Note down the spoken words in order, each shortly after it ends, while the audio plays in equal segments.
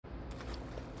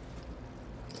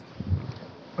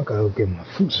I gotta go get my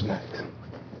fruit snacks.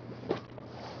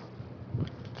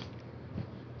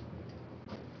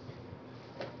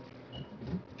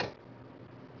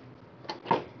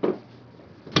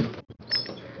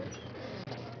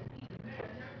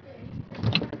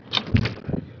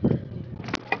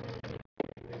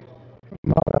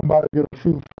 I'm about to get a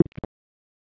fruit.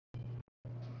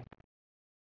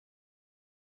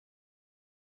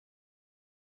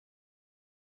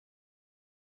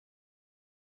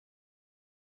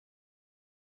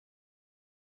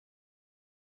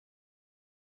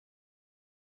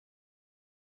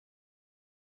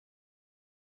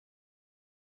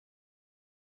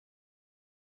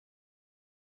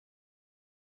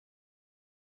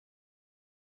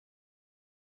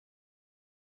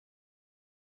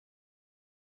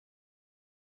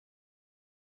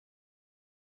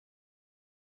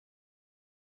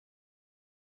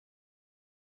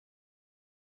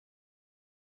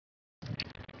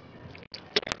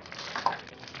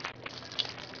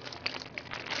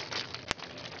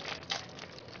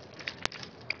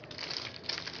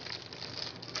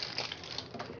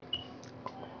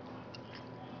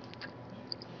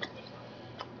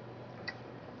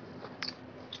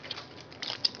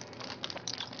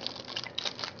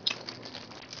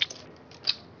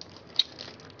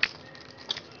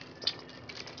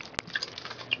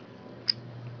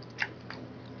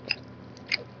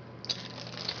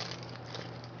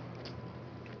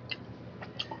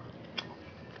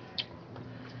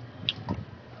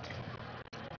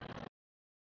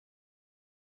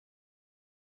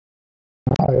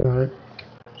 All right.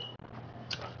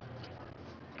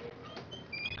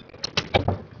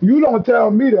 You don't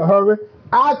tell me to hurry.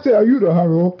 I tell you to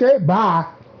hurry, okay?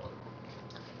 Bye.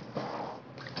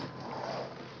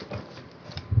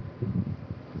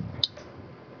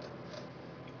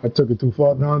 I took it too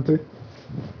far, Dante.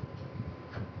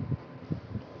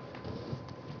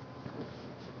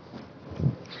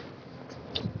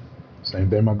 Same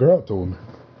thing my girl told me.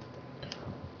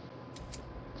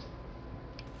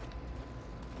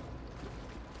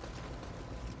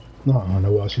 No, I don't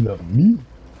know why she loving me.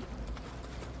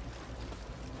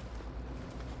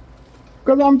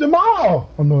 Cause I'm Jamal.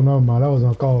 Oh no, never mind. That was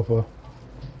uncalled for.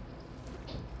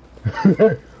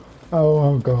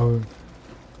 Oh, uncalled.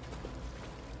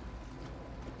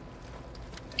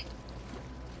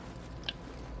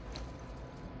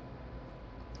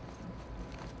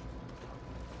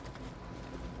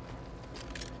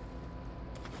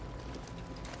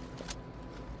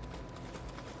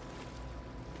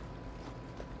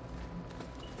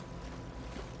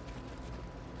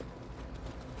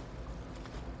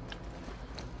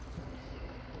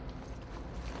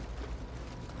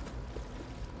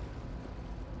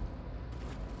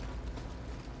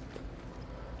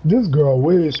 This girl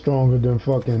way stronger than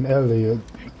fucking Elliot,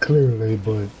 clearly,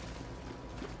 but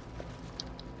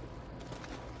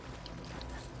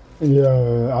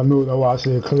yeah, I know that's why I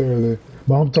said clearly.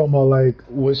 But I'm talking about like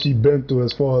what she been through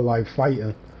as far as like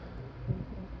fighting.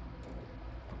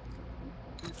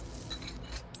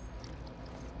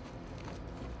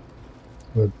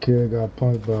 The kid got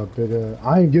punched by a big ass.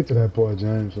 I ain't get to that part,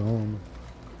 James, so I don't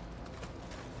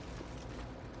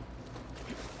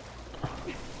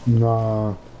know.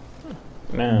 Nah.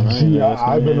 Man, See,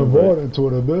 I've been avoiding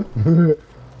Twitter, man.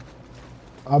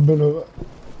 I've been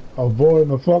avoiding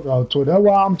the fuck out of Twitter. That's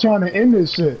why I'm trying to end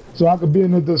this shit, so I could be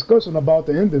in a discussion about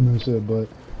the ending and shit, but...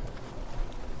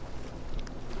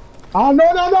 No.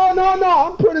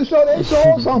 I'm pretty sure they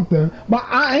showed something, but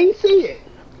I ain't see it.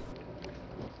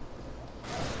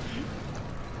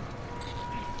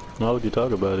 Why would you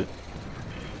talk about it?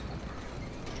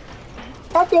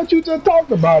 I thought you just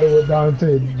talked about it with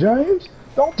Dante. James,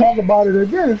 don't talk about it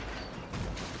again.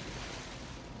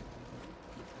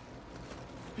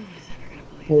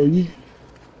 Boy,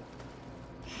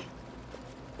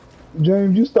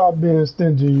 James, you stop being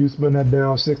stingy. You spend that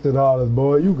damn $60,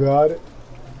 boy. You got it.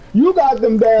 You got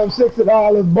them damn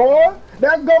 $60, boy.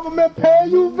 That government pay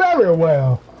you very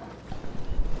well.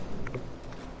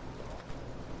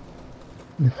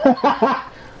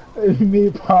 Me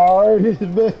priorities,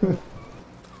 man.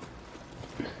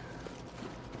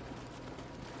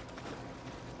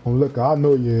 Oh, look, I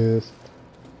know you is.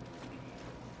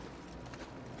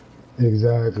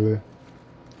 Exactly.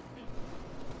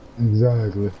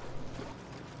 Exactly.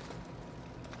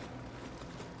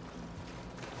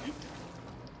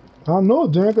 I know,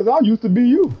 Jan, because I used to be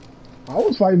you. I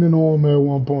was fighting in the army at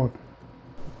one point.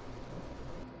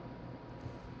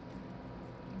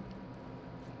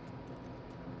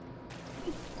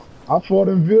 I fought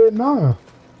in Vietnam.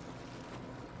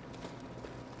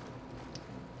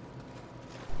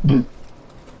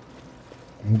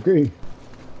 Okay.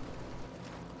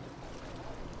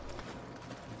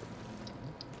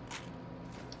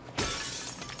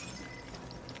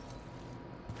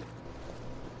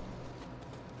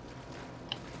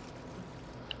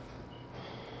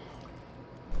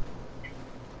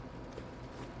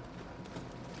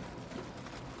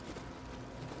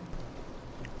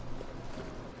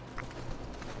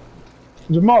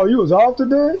 Jamal, you was off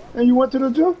today and you went to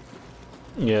the gym?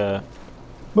 Yeah.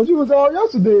 But you was out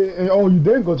yesterday and oh, you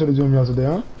didn't go to the gym yesterday,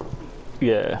 huh?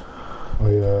 Yeah. Oh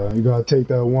yeah, you gotta take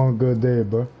that one good day,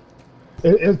 bro.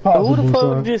 It's But who the possible, fuck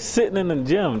son. just sitting in the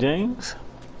gym, James?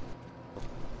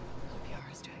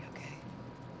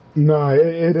 Nah,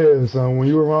 it is, son. When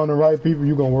you around the right people,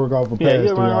 you gonna work out for Yeah, past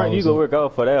you're three around right. You hours. go Son. work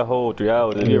out for that whole 3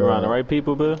 hours if you're around the Yeah. right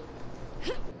people, bro.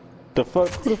 The fuck?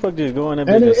 Who the fuck just go in that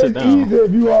And bitch and sit it's down? easy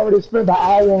if you already spent an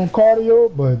hour on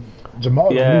cardio, but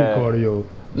Jamal don't need Yeah. cardio.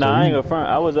 Nah, So I ain't he, gonna front.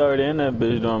 I was already in that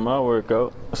bitch doing my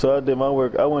workout, so I did my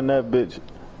work. I went in that bitch.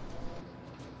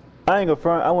 I ain't gonna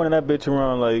front. I went in that bitch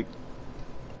around like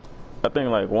I think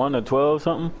like 1 or 12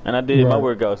 something, and I did my right.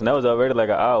 workouts, and that was already like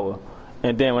an hour.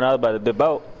 And then when I was about to dip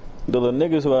out, the little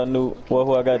niggas who I knew, well,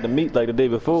 who I got to meet like the day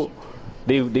before,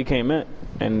 they came in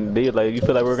and they like, you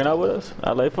feel like working out with us?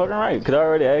 I like fucking right, cause I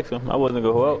already asked them. I wasn't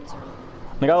gonna go out.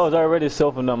 Nigga, I was already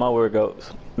selfing up my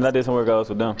workouts, and I did some workouts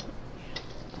with them.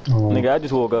 Oh. Nigga, I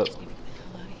just woke up.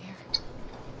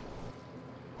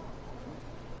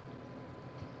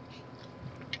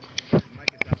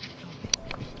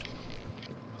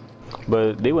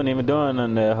 But they wasn't even doing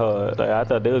nothing that hard. Like I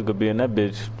thought they was gonna be in that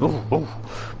bitch. Ooh, ooh.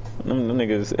 Them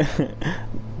niggas,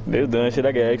 they was doing shit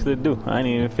I could actually do. I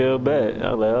didn't even feel bad.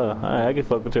 I was like, oh, alright, I can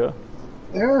fuck with y'all.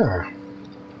 Yeah.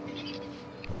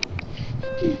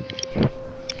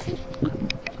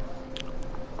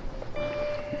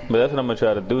 But that's what I'm gonna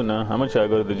try to do now. I'm gonna try to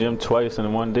go to the gym twice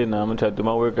in one day now. I'm gonna try to do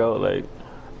my workout like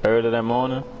early that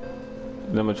morning.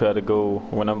 Then I'm gonna try to go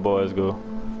when them boys go.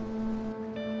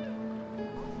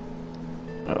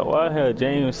 Why the hell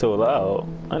James so loud?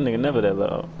 That nigga never that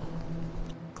loud.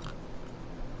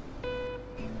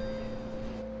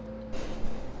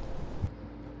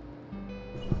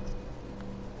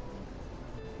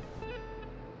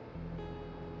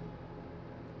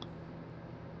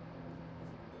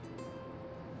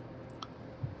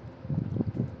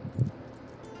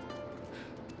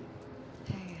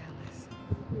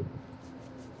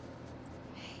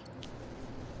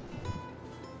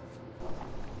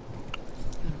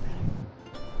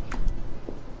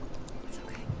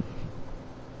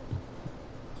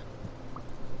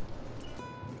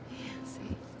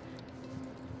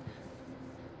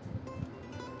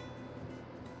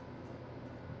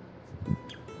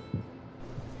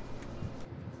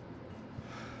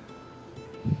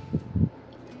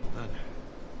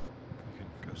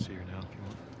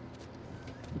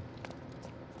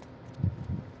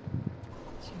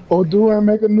 Oh, do I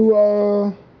make a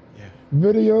new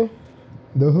video?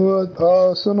 The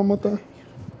hood cinema thing?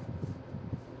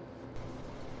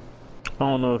 I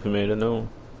don't know if he made it, no.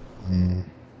 Mm.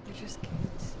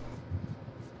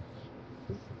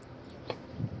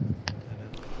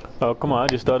 Oh, come on, I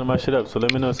just started my shit up, so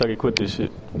let me know so I can quit this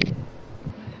shit.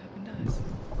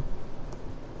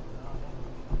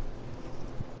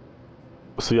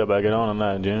 So y'all better get on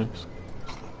that, James.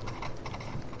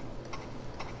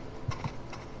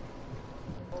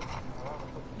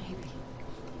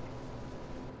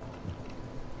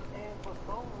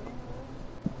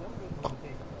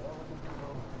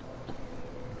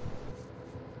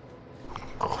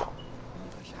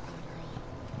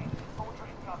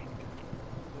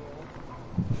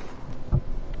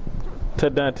 Tell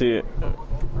Dante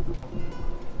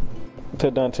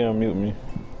unmute me.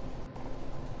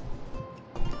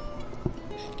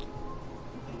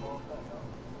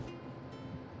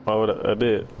 Oh, I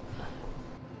did.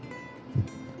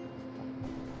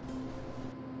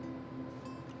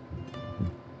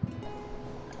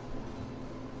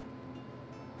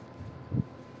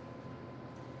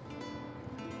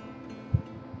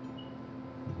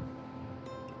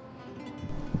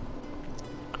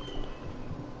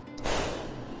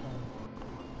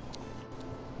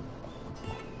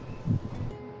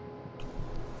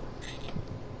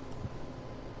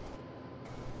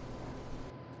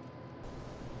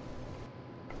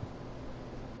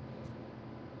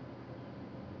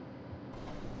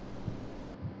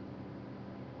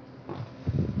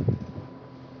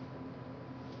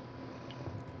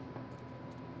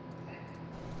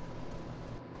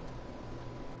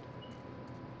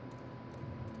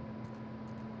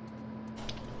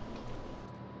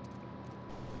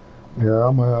 Yeah,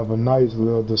 I'm gonna have a nice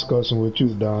little discussion with you,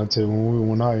 Dante,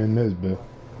 when I in this bit.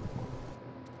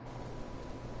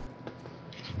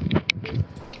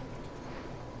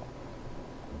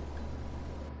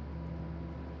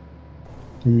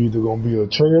 You either gonna be a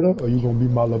trader or you gonna be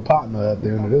my little partner at the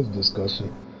end of this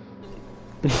discussion.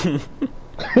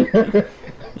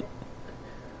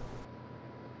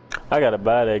 I gotta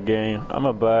buy that game. I'm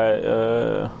gonna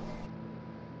buy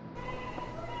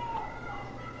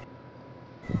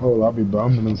Oh, I'll be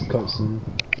bumming this cutscene.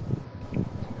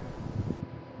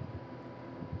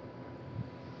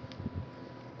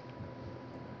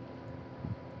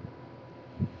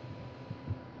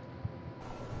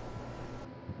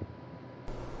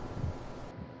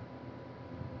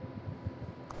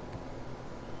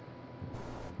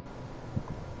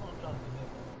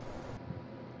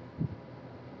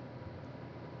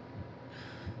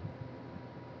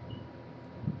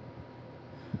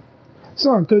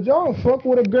 Son, could y'all fuck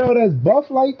with a girl that's buff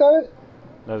like that?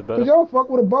 That's better. Could y'all fuck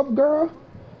with a buff girl?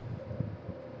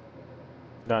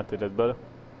 Dante, that's better.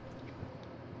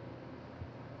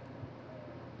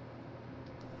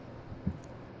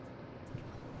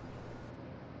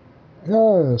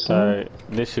 Yeah, son. Alright,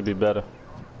 this should be better.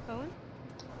 Owen?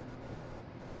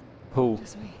 Who?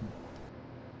 Just me.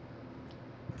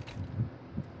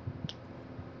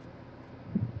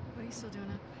 What are you still doing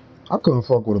up? I couldn't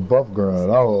fuck with a buff girl at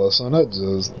all, son. That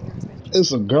just...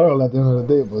 It's a girl at the end of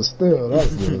the day, but still,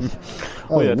 that's just...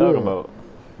 What you that's talking weird. about?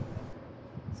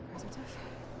 Scars are tough.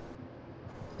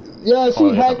 Yeah, she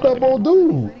Oh, yeah, hacked up old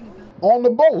dude on the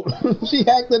boat. She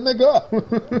hacked the nigga up. Love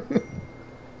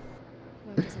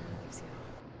doesn't want to leave Seattle.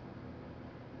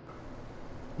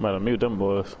 Might have mute them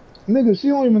boys. Nigga, she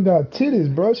don't even got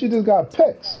titties, bro. She just got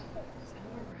pecs. Is that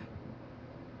where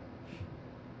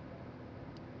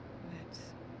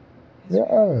we're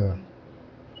at? Yeah.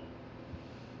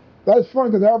 That's funny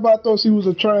because everybody thought she was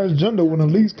a transgender when the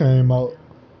lease came out.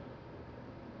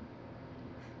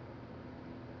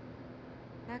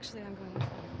 Actually, I'm going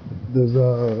with This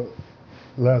you,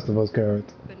 Last of Us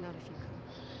character. but not if you come.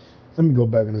 Let me go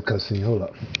back in the cutscene. Hold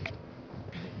up.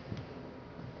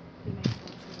 You may fall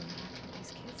for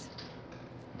these kids,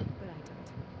 but I don't.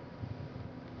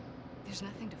 There's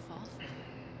nothing to fall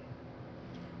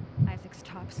for. Isaac's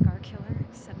top scar killer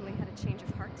suddenly had a change of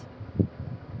heart.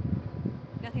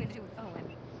 Nothing to do with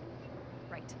Owen.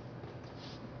 Right.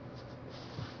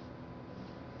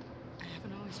 I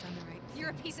haven't always done the right thing. You're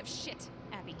a piece of shit,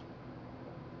 Abby.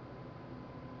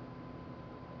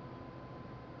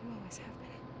 You always have been.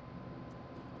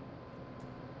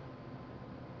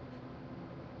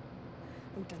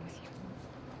 I'm done with you.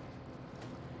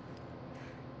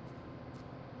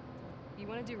 You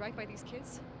want to do right by these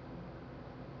kids?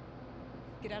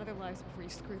 Get out of their lives before you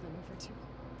screw them over too.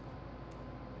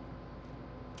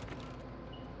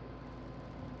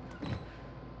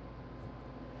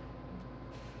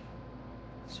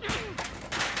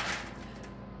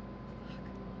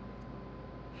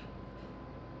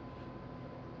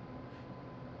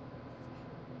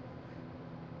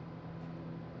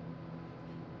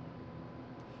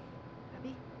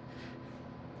 Abby?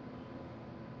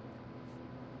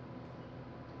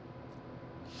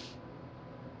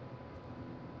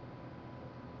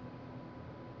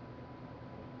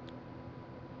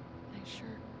 Nice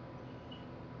shirt.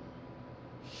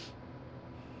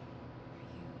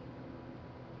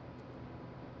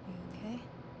 You okay?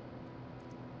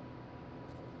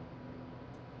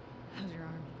 How's your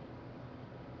arm?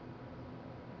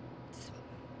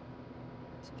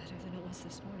 It's better than it was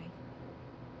this morning.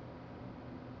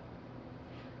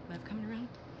 Lev coming around?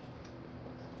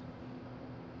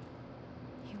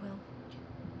 He will.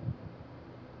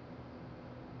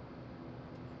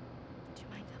 Do you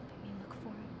mind helping me look for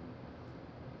him?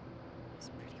 He's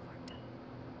pretty worked up.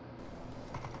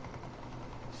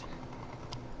 Sure.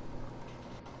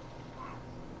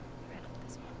 Ran up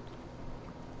this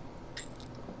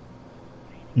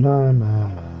one. Nah.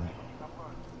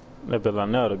 That bill I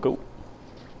know to go.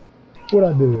 What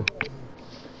I did?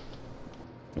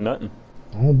 Nothing.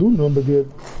 I don't do nothing but get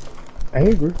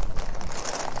angry.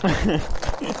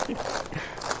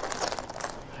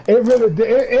 It really did.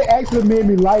 It actually made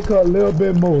me like her a little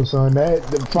bit more, son.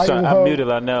 The fight Son, with I her. muted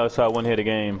I know so I wouldn't hear the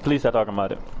game. Please stop talking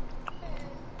about it.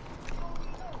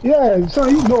 Yeah, son,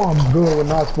 you know I'm good with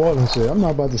not spoiling shit. I'm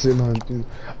not about to say nothing.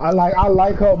 I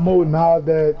like her more now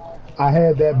that I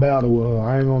had that battle with her.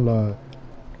 I ain't gonna lie.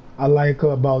 I like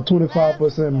her about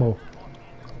 25% more.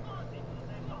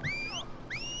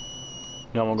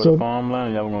 Y'all wanna go So- to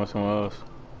farmland or y'all wanna go somewhere else?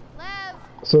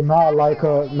 So now I like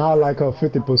her. Now I like her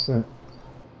 50%.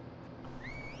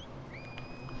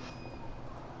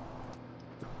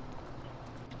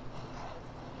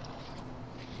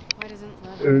 Why doesn't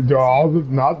Lev...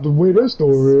 Not the way this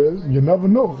story is. You never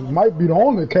know. It might be the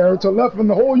only character left in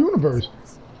the whole universe.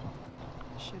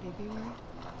 Should he be worried?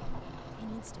 He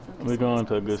needs to focus We're on going his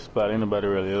to a good spot. Ain't nobody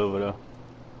really over there.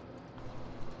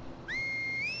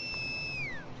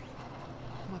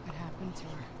 What could happen to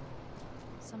her?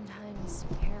 Sometimes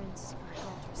parents are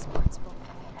held responsible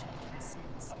for their children's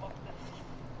sins.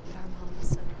 But our mom was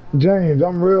so James,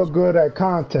 I'm real good at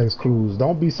context clues.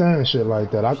 Don't be saying shit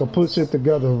like that. I can put shit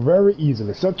together very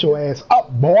easily. Shut your ass up,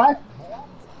 boy.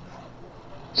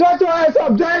 Shut your ass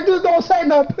up, James. Just don't say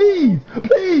nothing, please.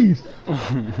 Please.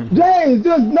 James,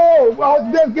 just no.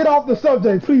 Just get off the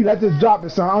subject, please. I just drop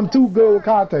it, son. I'm too good with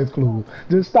context clues.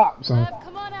 Just stop, son. Lev,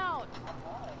 come on out.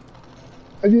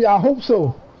 Yeah, I hope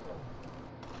so.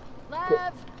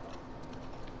 Lev.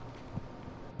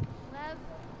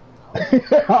 I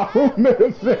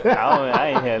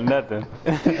ain't had nothing.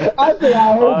 I said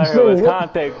I hope All I heard so. was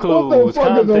contact clues. What the fuck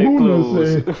Contact is a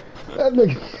clues. That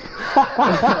nigga,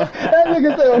 that nigga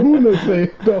said a Huna say.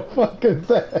 The fuck is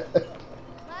that?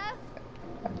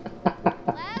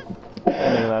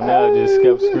 And I now just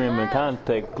kept screaming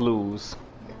contact clues.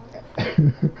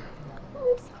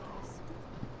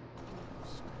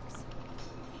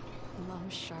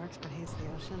 Loves sharks, but hates the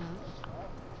ocean, huh?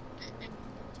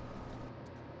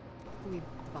 We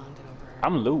bonded over.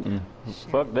 I'm looting.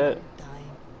 Fuck that.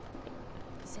 Dying.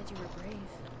 You said you were brave.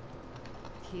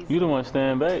 He's. You the one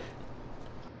stand back.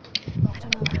 I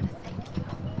don't know how to thank you.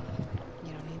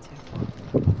 You don't need to.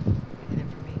 You did it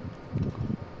for me.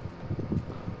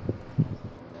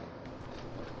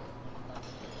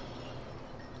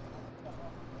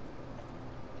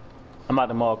 I'm at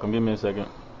the mall. Come give me a second.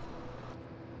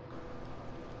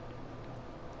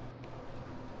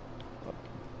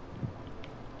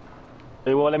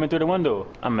 They won't let me through the window.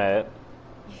 I'm mad.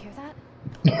 You hear that?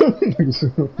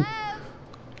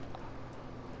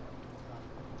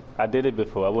 I did it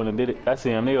before. I wouldn't have did it. I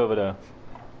see him. They over there.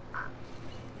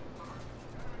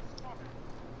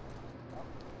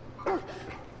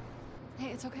 Hey,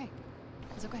 it's okay.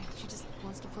 It's okay. She just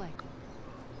wants to play.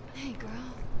 Hey, girl.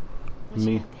 What's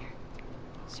Me. she got there?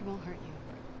 She won't hurt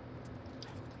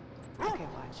you. Okay,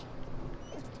 watch.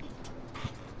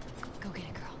 Go get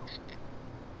it, girl.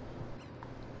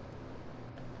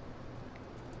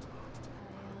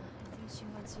 I think she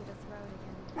wants you to throw it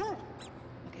again.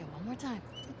 Okay, one more time.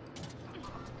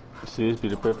 See, this be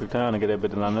the perfect time to get that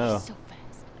bit of Lionel. So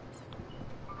fast.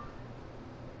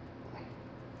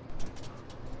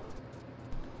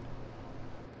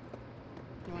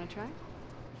 You want to try?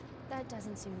 That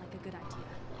doesn't seem like a good idea.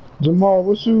 Jamal,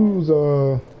 what shoes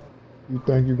you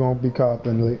think you gonna be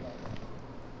copping late?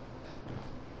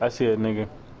 I see it, nigga.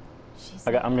 She's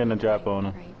I'm getting a drop on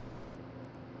her. Right?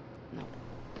 No.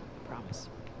 Promise.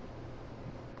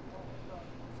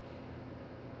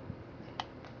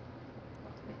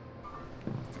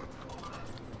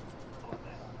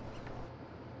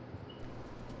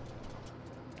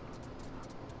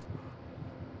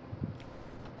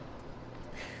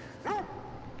 Can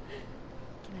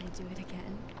I do it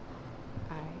again?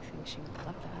 I think she would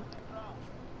love that.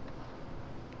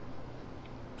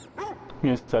 He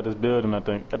inside this building, I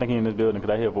think. I think he in this building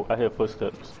because I hear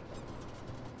footsteps.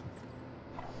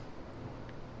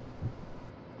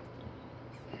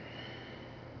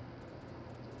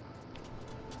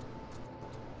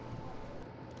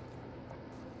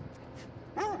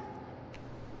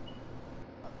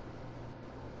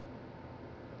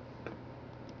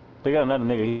 They got another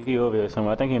nigga. He over here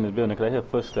somewhere. I think he in this building because I hear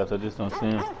footsteps. I just don't see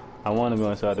him. I want to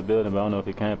go inside the building, but I don't know if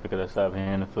he can because I stopped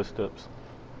hearing the footsteps.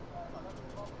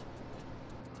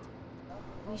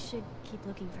 We should keep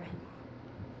looking for him.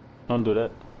 Don't do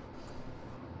that.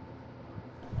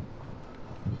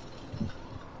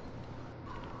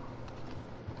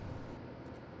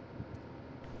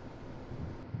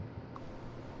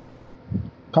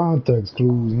 Context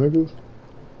clues, niggas.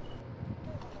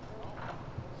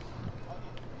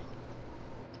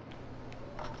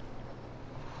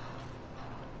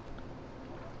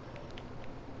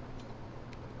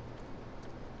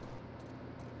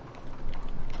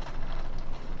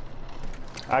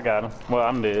 I got him. Well,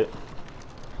 I'm dead.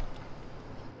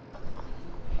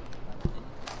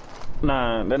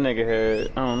 Nah, that nigga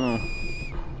had, I don't know.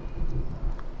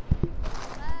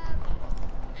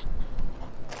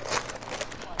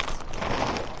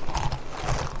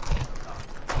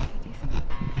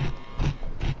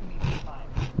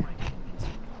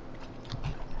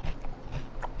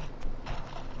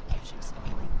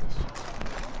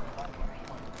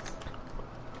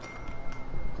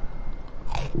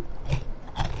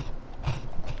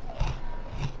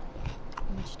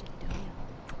 How much did he tell you?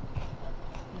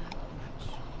 Not much.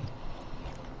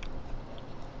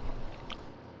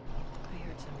 I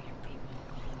heard some of your people.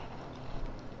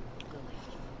 Lily.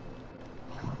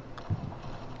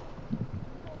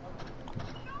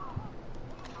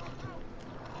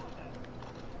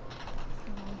 For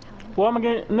a long time. Well, I'm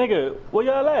again, nigga, where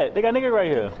y'all at? They got nigga right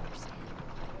here.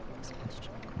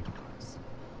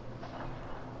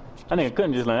 That nigga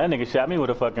couldn't just land. That nigga shot me with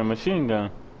a fucking machine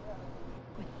gun.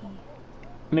 When he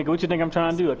Nigga, what you think I'm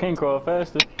trying to do? I can't crawl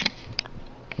faster. How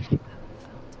it felt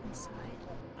inside.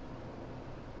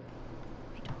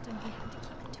 I told him he had to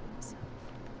keep it to himself.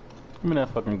 Give me that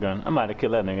fucking gun. I'm about to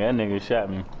kill that nigga. That nigga shot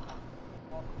me. I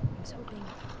was hoping he'd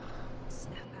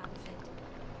snap out of it.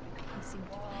 He seemed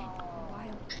fine for a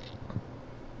while.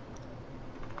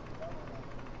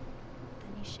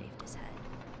 Then he shaved his head.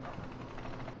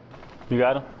 You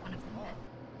got him? One of them meant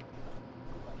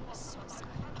it was suicide.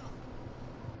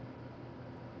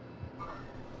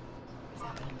 Is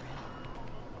that when you ran?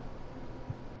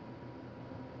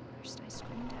 First I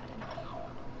screamed at him.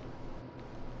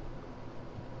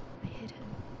 I hit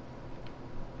him.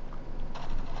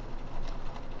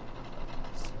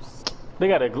 So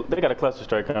stupid. They got a cluster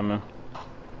strike coming. I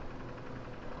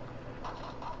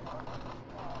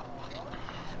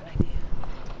have an idea.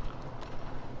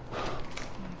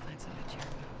 Let me find something to cheer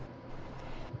him up.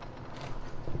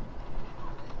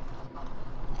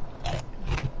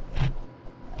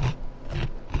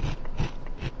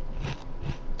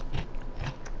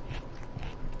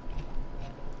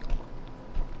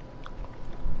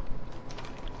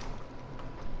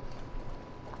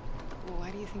 Well, why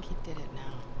do you think he did it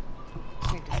now?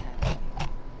 Shaved his head.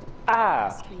 Ah!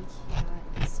 Last week he got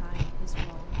assigned his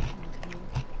role in the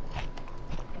community.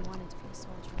 He wanted to be a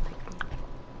soldier like me.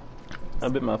 They I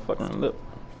bit my decided fucking lip.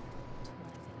 to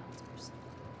one of the elders.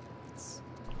 It's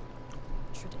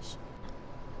tradition.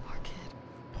 Poor kid.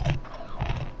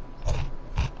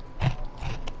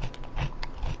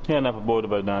 He had enough of bored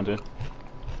about Dante.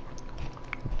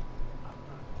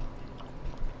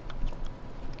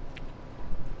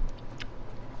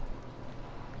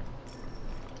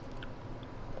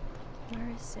 Where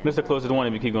is it? This is the closest one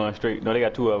if you keep going straight. No, they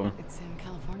got two of them. It's in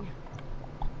California.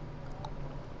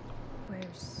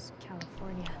 Where's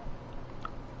California?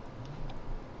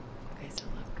 Okay, so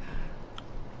look,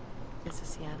 this is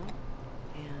Seattle,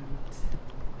 and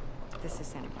this is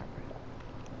Santa Barbara.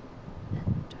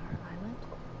 And our island?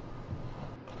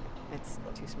 It's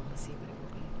too small to see, but it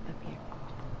will be up here.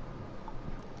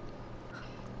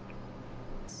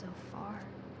 So far.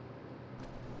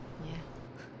 Yeah.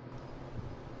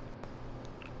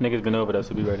 Niggas been over there,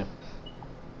 so be ready.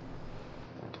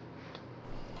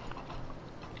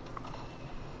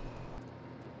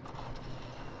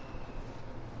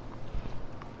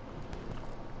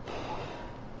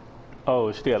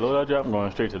 Oh, shit, load that drop. I'm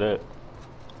going straight to that.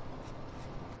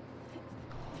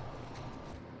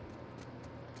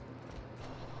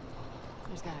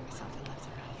 There's gotta be something left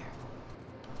around here.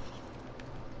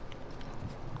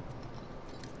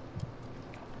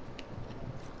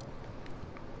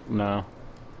 No.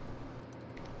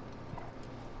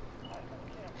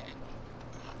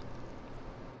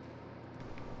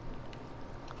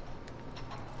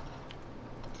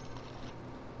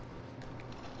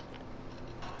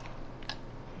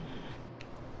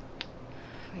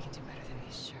 We can do better than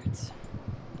these shirts.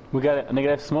 We got it. Nigga,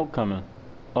 that smoke coming.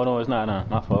 Oh, no, it's not. Nah,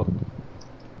 my fault.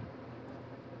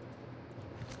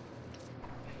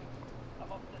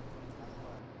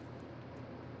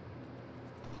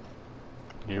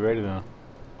 Get ready then.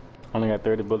 Only got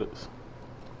 30 bullets.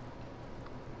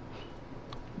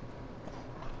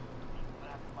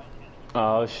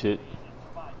 Oh, shit.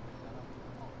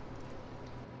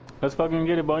 Let's fucking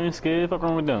get it, boy. You ain't scared? Fuck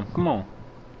wrong with them. Come on.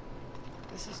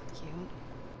 This is cute.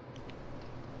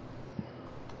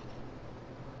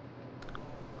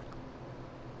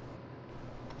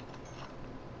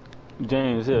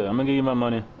 James, here. I'm gonna give you my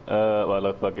money. Well,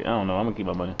 look, fuck it. I don't know. I'm gonna keep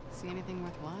my money. See anything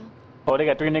worthwhile? Oh, they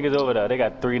got 3 niggas over there. They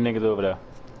got 3 niggas over there.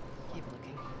 Keep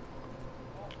looking.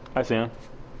 I see him.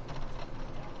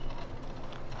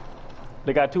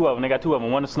 They got 2 of them. They got 2 of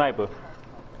them. One a sniper.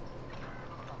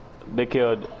 They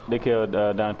killed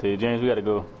Dante. James, we gotta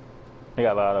go. They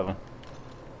got a lot of them.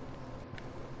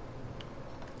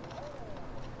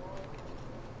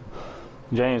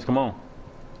 James, come on.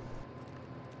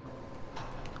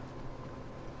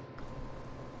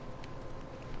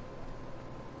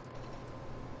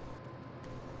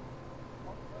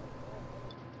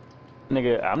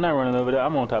 Nigga, I'm not running over there.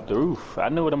 I'm on top of the roof. I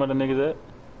know where them other niggas at.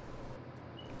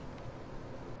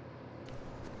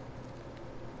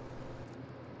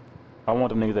 I want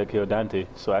them niggas that killed Dante,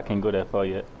 so I can't go that far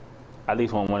yet. I at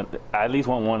least want one. I at least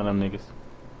want one of them niggas.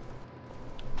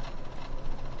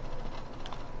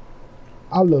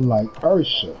 I look like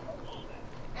Ursha.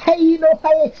 Hey, you know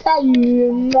how to tell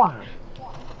you one.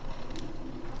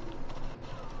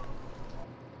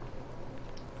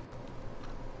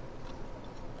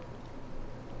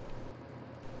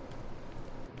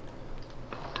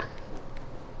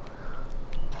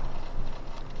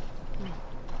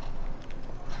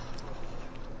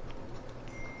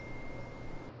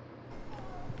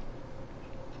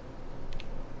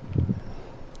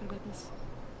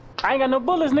 I ain't got no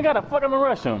bullets, nigga. How the fuck I'm gonna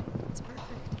rush him? It's perfect.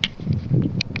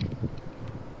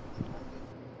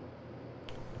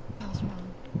 What's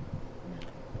wrong? No.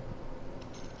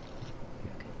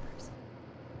 You're a good person.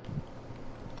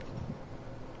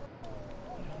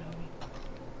 You don't know me.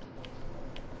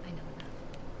 I know enough.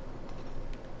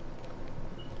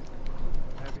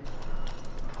 Abby,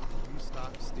 will you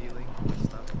stop stealing my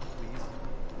stuff, please?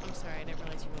 I'm sorry, I didn't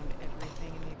realize you owned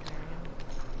everything in the aquarium.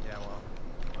 Yeah, well,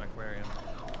 my aquarium,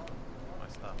 my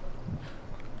stuff.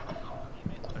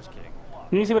 I'm just kidding.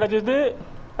 You didn't see what I just did?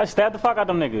 I stabbed the fuck out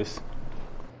them niggas.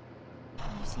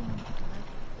 Have you seen Lev?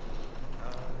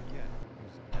 Yeah.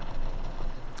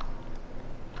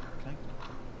 Can I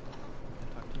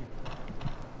talk to you?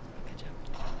 Good job.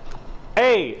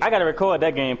 Hey, I gotta record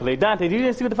that gameplay. Dante, you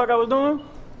didn't see what the fuck I was doing?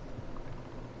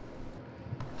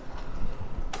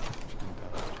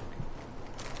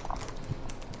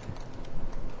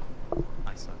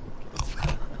 I suck with kids.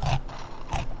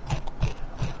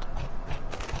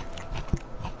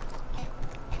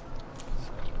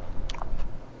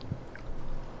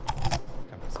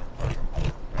 Come and sit.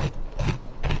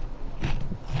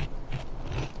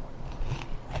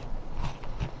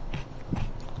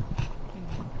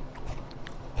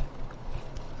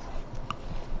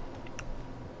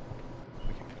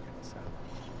 We can figure this out.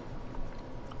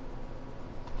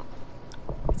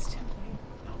 It's too late.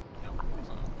 No, it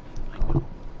isn't. I know.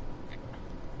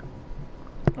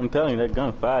 I'm telling you, that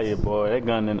gun fire, boy. That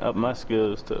gun done up my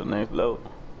skills to the next level.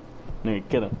 Nigga,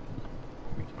 kill him.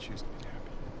 We can choose to be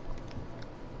happy.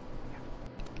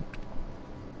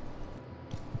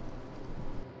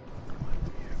 I want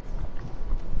to be happy.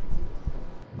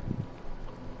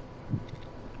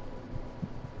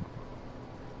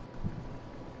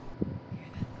 You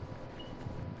hear that?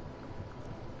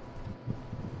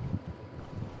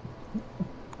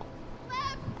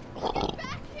 Lev! Get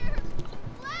back here!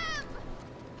 Lev!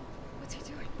 What's he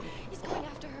doing? He's going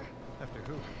after her. After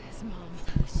who? His mom.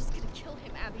 She's gonna kill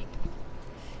him, Abby.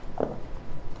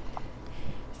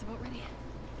 Is the boat ready?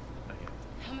 Not yet.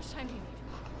 How much time do you need?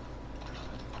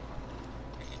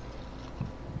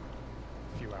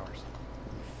 A few hours.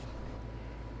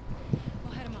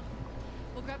 We'll head him off.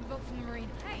 We'll grab a boat from the marine.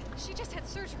 Hey, she just had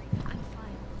surgery. I'm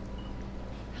fine.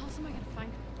 How else am I gonna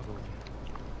find her? I'll go with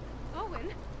you.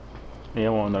 Owen? Yeah, I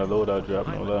want another loadout drop,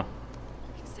 no lie.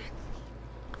 Exactly.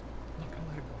 I'm not gonna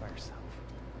let her go by herself.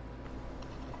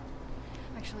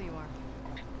 Actually, you are.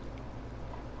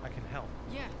 I can help.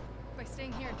 Yeah, by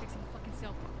staying here and fixing the fucking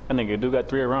sailboat. That nigga do got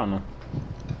 3 around him.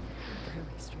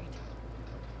 Really straight.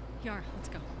 Yar, let's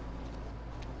go.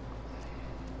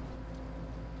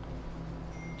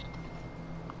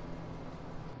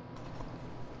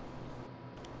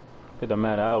 It don't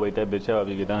matter. I'll wait that bitch out if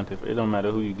you get Dante. It don't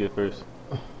matter who you get first.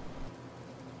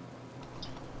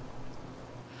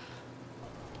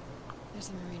 There's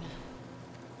the marina.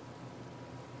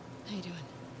 How you doing?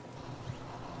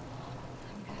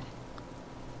 I'm good.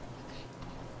 Okay.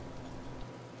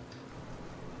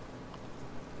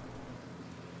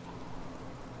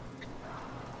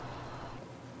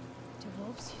 Do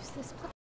wolves use this place?